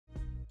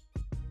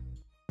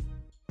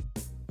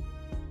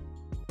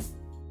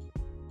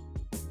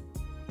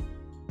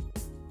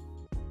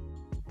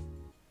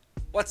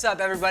What's up,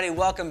 everybody?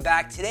 Welcome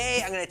back.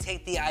 Today I'm going to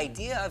take the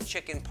idea of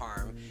chicken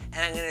parm and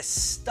I'm going to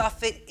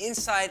stuff it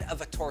inside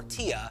of a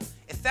tortilla,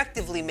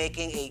 effectively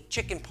making a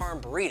chicken parm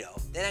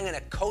burrito. Then I'm going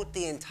to coat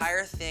the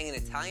entire thing in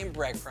Italian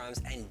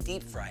breadcrumbs and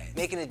deep fry it,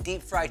 making a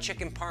deep fried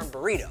chicken parm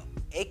burrito,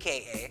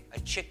 aka a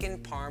chicken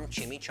parm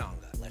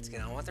chimichanga. Let's get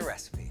on with the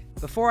recipe.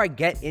 Before I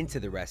get into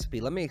the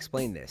recipe, let me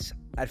explain this.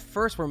 At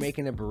first, we're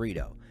making a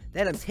burrito.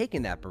 Then I'm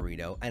taking that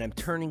burrito and I'm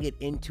turning it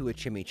into a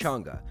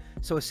chimichanga.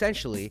 So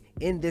essentially,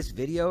 in this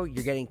video,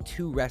 you're getting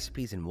two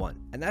recipes in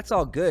one. And that's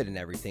all good and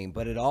everything,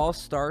 but it all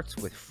starts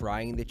with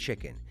frying the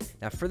chicken.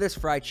 Now for this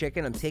fried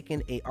chicken, I'm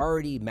taking a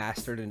already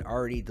mastered and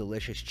already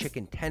delicious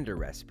chicken tender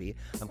recipe.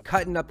 I'm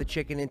cutting up the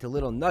chicken into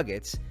little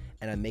nuggets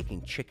and I'm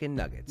making chicken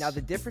nuggets. Now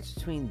the difference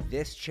between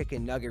this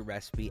chicken nugget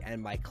recipe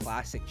and my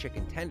classic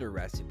chicken tender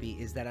recipe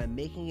is that I'm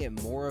making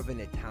it more of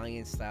an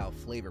Italian style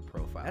flavor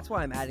profile. That's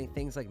why I'm adding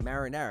things like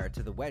marinara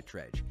to the wet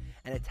dredge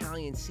and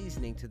Italian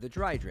seasoning to the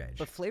dry dredge.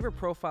 But flavor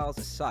profiles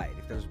aside,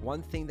 if there's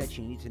one thing that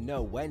you need to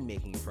know when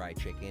making fried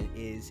chicken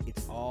is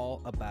it's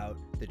all about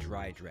the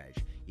dry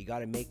dredge. You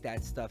gotta make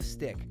that stuff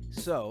stick.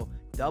 So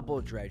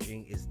double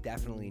dredging is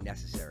definitely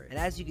necessary. And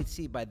as you can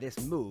see by this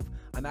move,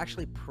 I'm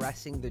actually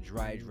pressing the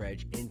dry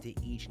dredge into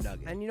each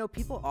nugget. And you know,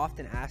 people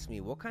often ask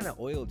me, what kind of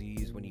oil do you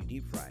use when you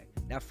deep fry?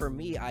 Now for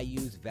me, I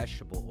use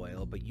vegetable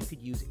oil, but you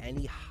could use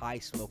any high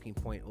smoking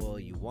point oil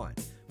you want.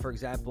 For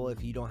example,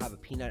 if you don't have a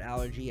peanut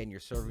allergy and you're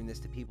serving this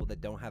to people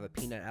that don't have a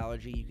peanut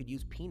allergy, you could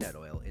use peanut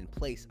oil in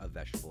place of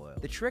vegetable oil.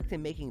 The trick to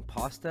making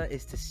pasta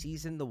is to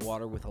season the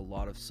water with a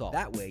lot of salt.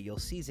 That way, you'll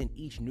season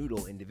each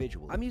noodle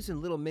individually. I'm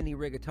using little mini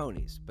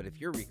rigatonis, but if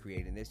you're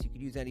recreating this, you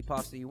could use any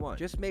pasta you want.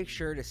 Just make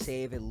sure to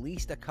save at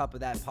least a cup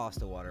of that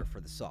pasta water for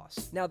the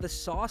sauce. Now, the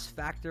sauce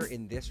factor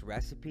in this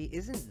recipe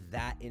isn't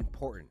that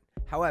important.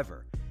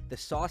 However, the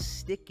sauce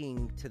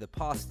sticking to the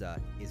pasta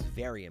is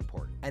very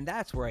important. And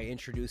that's where I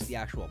introduce the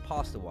actual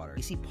pasta water.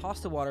 You see,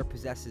 pasta water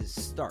possesses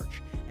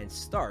starch, and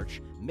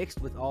starch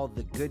mixed with all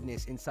the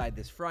goodness inside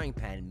this frying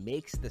pan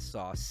makes the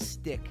sauce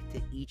stick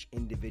to each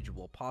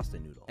individual pasta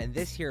noodle. And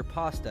this here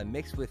pasta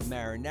mixed with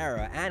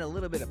marinara and a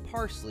little bit of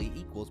parsley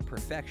equals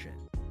perfection.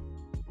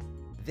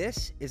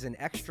 This is an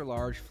extra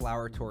large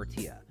flour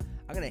tortilla.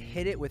 I'm gonna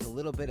hit it with a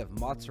little bit of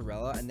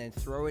mozzarella and then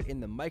throw it in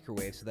the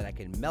microwave so that I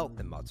can melt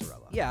the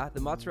mozzarella. Yeah, the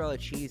mozzarella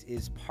cheese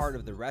is part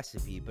of the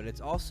recipe, but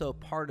it's also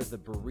part of the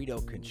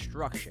burrito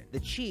construction. The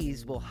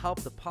cheese will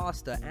help the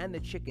pasta and the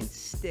chicken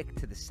stick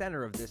to the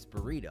center of this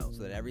burrito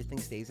so that everything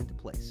stays into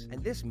place.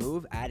 And this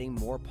move, adding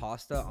more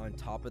pasta on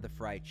top of the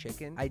fried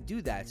chicken, I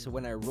do that so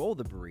when I roll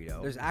the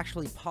burrito, there's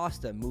actually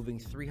pasta moving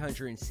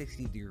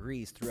 360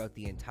 degrees throughout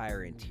the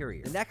entire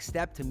interior. The next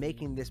step to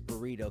making this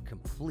burrito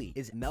complete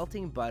is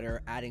melting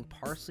butter, adding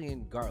parsley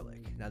and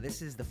garlic. Now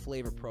this is the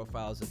flavor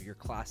profiles of your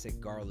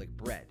classic garlic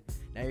bread.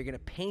 Now you're gonna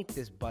paint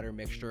this butter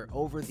mixture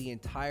over the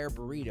entire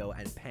burrito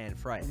and pan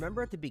fry it.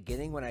 Remember at the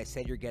beginning when I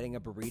said you're getting a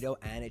burrito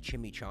and a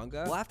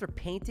chimichanga? Well, after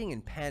painting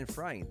and pan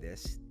frying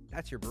this,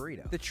 that's your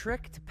burrito. The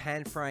trick to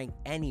pan frying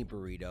any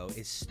burrito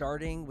is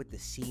starting with the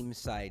seam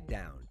side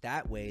down.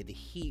 That way the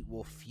heat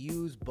will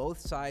fuse both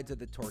sides of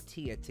the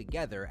tortilla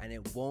together and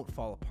it won't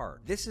fall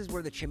apart. This is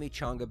where the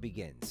chimichanga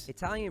begins.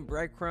 Italian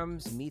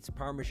breadcrumbs meets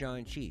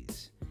Parmesan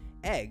cheese.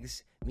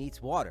 Eggs meets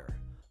water.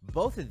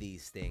 Both of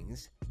these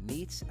things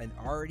meets an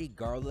already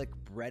garlic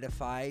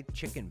breadified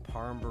chicken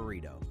parm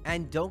burrito.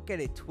 And don't get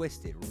it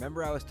twisted.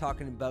 Remember I was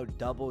talking about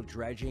double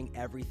dredging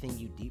everything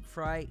you deep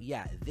fry?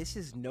 Yeah, this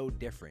is no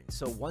different.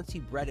 So once you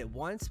bread it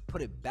once,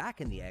 put it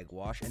back in the egg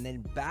wash and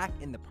then back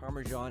in the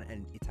Parmesan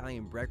and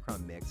Italian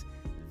breadcrumb mix.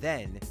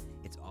 Then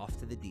it's off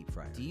to the deep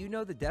fryer. Do you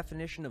know the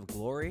definition of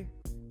glory?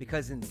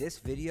 Because in this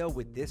video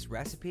with this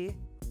recipe,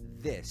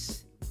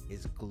 this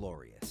is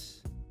glorious.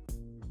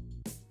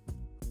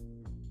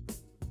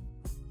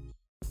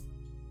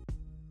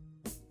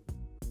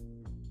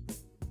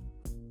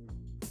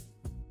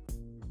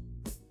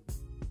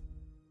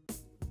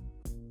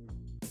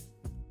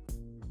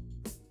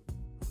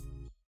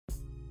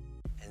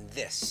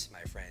 This,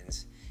 my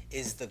friends,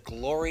 is the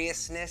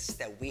gloriousness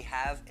that we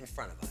have in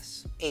front of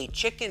us. A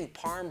chicken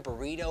parm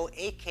burrito,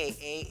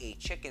 aka a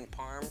chicken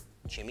parm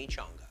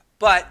chimichanga.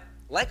 But,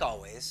 like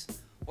always,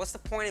 what's the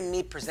point in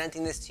me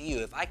presenting this to you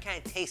if I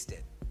can't taste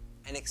it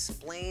and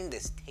explain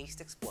this taste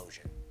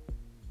explosion?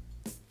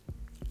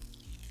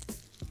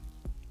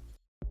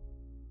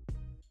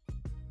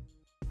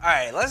 All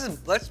right,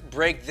 let's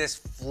break this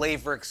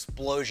flavor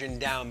explosion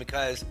down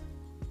because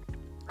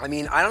I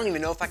mean, I don't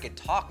even know if I could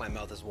talk, my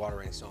mouth is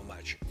watering so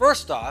much.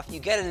 First off, you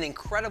get an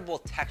incredible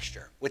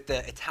texture with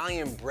the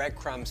Italian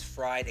breadcrumbs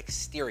fried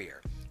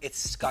exterior.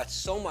 It's got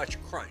so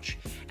much crunch.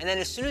 And then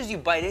as soon as you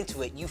bite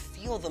into it, you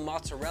feel the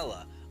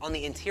mozzarella on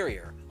the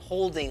interior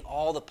holding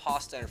all the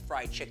pasta and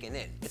fried chicken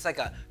in. It's like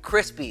a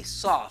crispy,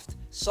 soft,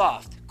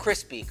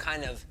 crispy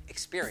kind of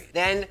experience.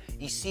 Then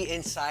you see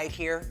inside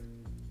here,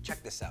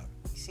 check this out.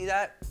 You see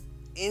that?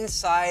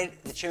 Inside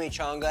the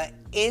chimichanga,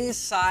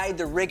 inside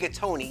the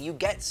rigatoni, you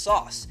get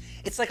sauce.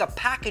 It's like a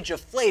package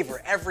of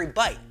flavor every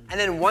bite. And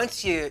then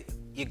once you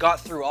got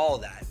through all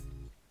of that,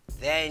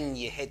 then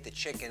you hit the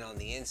chicken on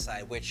the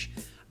inside, which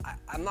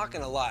I'm not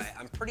gonna lie,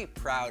 I'm pretty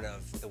proud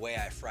of the way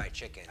I fry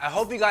chicken. I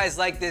hope you guys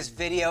like this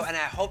video, and I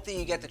hope that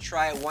you get to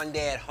try it one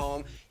day at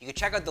home. You can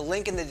check out the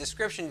link in the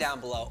description down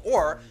below,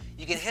 or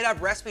you can hit up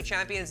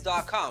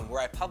recipechampions.com,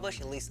 where I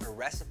publish at least a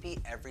recipe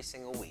every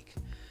single week.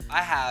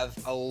 I have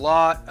a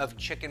lot of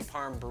chicken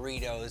parm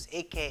burritos,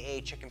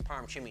 aka chicken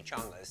parm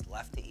chimichangas,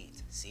 left to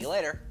eat. See you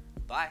later.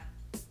 Bye.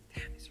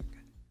 Damn, these are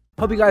good.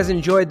 Hope you guys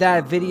enjoyed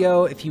that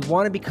video. If you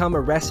want to become a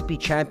recipe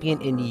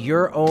champion in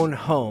your own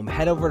home,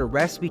 head over to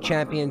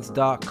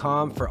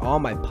recipechampions.com for all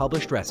my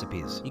published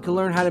recipes. You can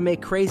learn how to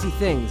make crazy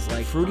things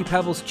like Fruity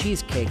Pebbles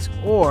cheesecakes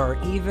or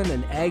even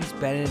an Eggs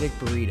Benedict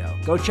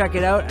burrito. Go check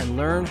it out and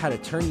learn how to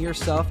turn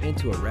yourself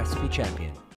into a recipe champion.